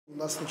У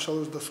нас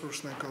началось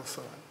досрочное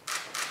голосование.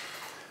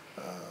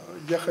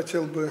 Я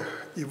хотел бы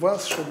и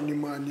ваше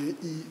внимание,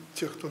 и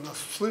тех, кто нас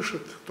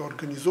слышит, кто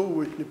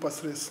организовывает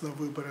непосредственно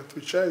выборы,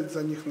 отвечает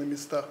за них на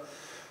местах,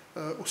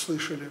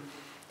 услышали,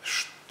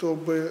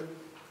 чтобы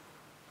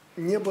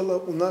не было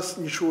у нас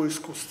ничего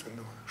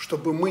искусственного,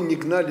 чтобы мы не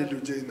гнали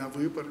людей на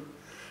выборы,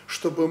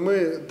 чтобы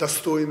мы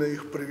достойно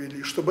их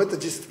провели, чтобы это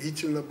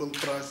действительно был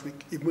праздник,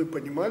 и мы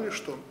понимали,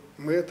 что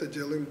мы это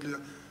делаем для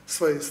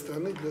своей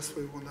страны, для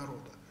своего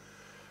народа.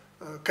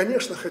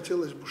 Конечно,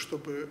 хотелось бы,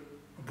 чтобы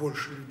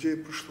больше людей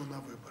пришло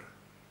на выборы.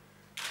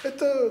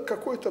 Это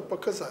какой-то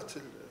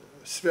показатель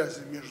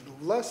связи между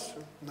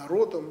властью,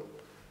 народом,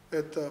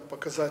 это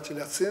показатель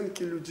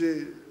оценки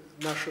людей,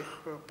 наших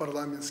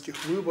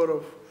парламентских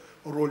выборов,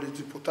 роли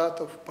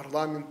депутатов,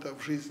 парламента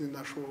в жизни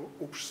нашего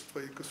общества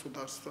и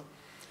государства.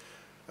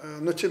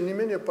 Но, тем не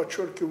менее,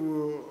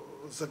 подчеркиваю,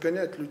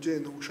 загонять людей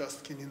на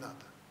участки не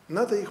надо.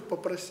 Надо их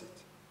попросить.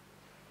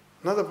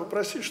 Надо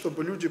попросить,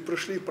 чтобы люди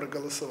пришли и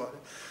проголосовали.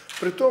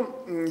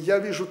 Притом, я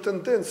вижу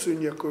тенденцию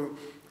некую.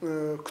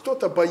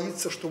 Кто-то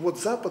боится, что вот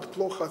Запад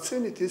плохо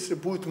оценит, если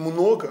будет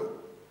много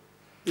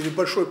или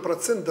большой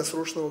процент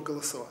досрочного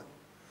голосования.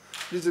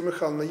 Лидия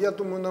Михайловна, я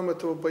думаю, нам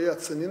этого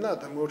бояться не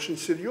надо. Мы очень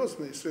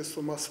серьезные,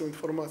 средства массовой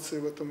информации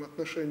в этом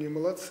отношении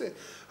молодцы.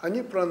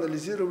 Они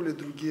проанализировали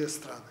другие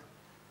страны.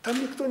 Там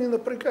никто не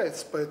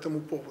напрягается по этому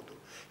поводу.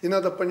 И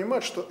надо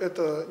понимать, что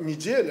эта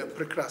неделя,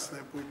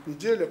 прекрасная будет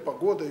неделя,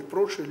 погода и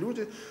прочие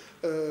люди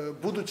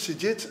будут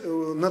сидеть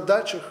на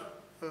дачах,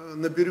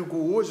 на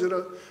берегу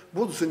озера,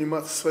 будут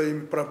заниматься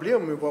своими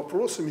проблемами,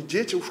 вопросами,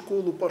 дети в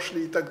школу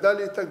пошли и так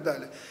далее, и так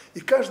далее.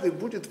 И каждый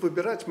будет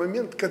выбирать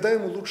момент, когда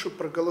ему лучше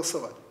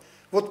проголосовать.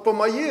 Вот по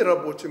моей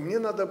работе мне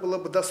надо было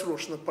бы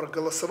досрочно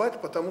проголосовать,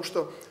 потому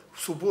что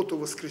в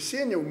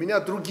субботу-воскресенье у меня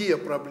другие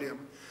проблемы.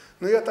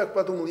 Но я так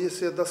подумал,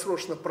 если я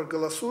досрочно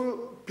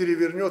проголосую,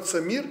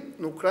 перевернется мир,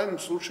 ну, в крайнем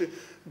случае,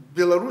 в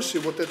Беларуси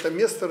вот это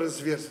место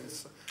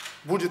разверзнется.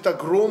 Будет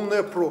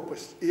огромная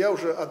пропасть. И я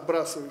уже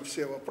отбрасываю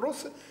все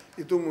вопросы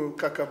и думаю,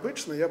 как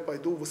обычно, я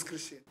пойду в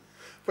воскресенье.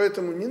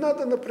 Поэтому не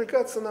надо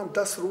напрягаться нам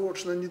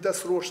досрочно,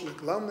 недосрочно.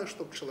 Главное,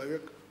 чтобы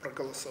человек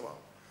проголосовал.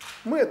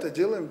 Мы это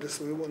делаем для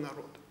своего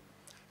народа.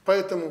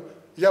 Поэтому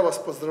я вас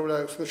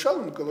поздравляю с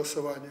началом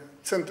голосования.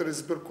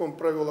 Центризбирком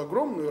провел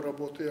огромную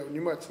работу, я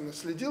внимательно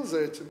следил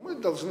за этим. Мы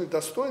должны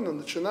достойно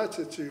начинать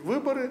эти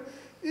выборы,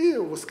 и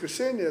в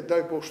воскресенье,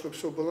 дай Бог, чтобы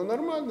все было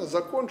нормально,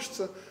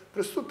 закончится,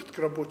 приступит к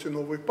работе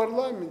новый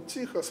парламент,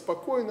 тихо,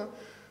 спокойно,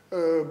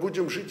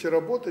 будем жить и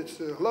работать.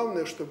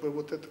 Главное, чтобы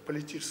вот эта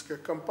политическая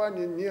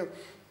кампания не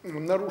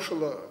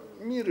нарушила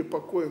мир и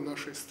покой в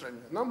нашей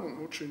стране. Нам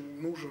он очень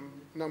нужен,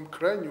 нам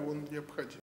крайне он необходим.